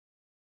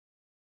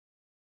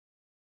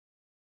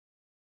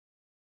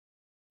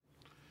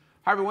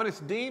Hi everyone, it's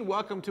Dean.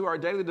 Welcome to our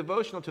daily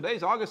devotional.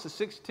 Today's August the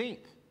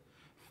 16th.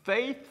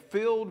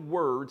 Faith-filled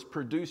words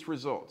produce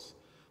results.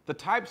 The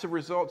types of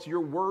results your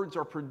words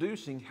are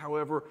producing,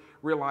 however,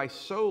 rely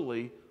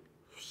solely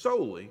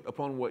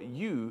upon what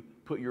you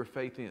put your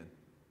faith in.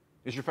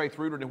 Is your faith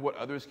rooted in what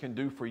others can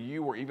do for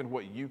you or even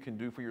what you can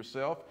do for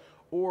yourself?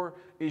 Or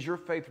is your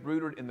faith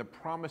rooted in the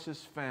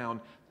promises found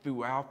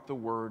throughout the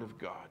Word of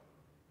God?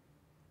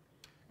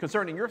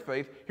 Concerning your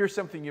faith, here's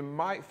something you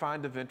might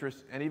find of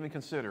interest and even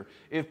consider.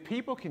 If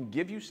people can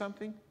give you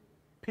something,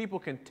 people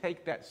can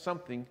take that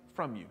something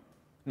from you.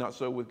 Not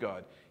so with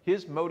God.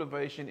 His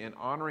motivation in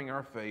honoring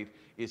our faith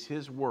is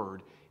His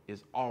Word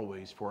is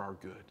always for our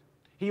good.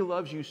 He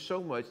loves you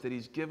so much that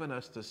He's given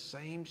us the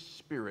same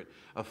spirit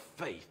of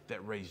faith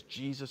that raised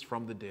Jesus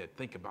from the dead.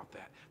 Think about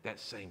that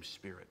same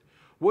spirit.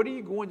 What are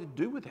you going to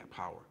do with that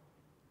power?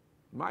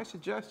 My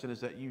suggestion is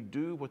that you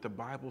do what the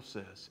Bible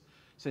says.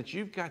 Since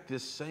you've got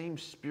this same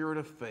spirit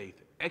of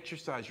faith,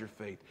 exercise your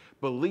faith,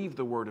 believe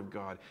the Word of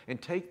God,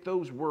 and take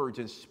those words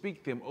and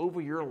speak them over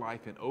your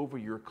life and over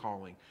your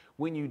calling.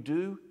 When you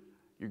do,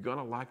 you're going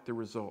to like the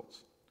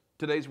results.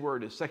 Today's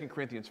word is 2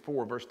 Corinthians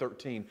 4, verse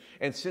 13.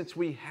 And since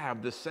we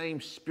have the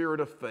same spirit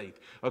of faith,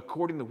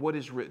 according to what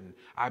is written,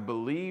 I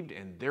believed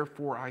and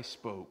therefore I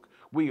spoke.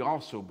 We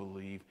also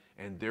believe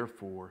and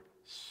therefore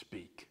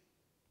speak.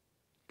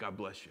 God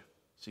bless you.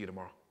 See you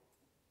tomorrow.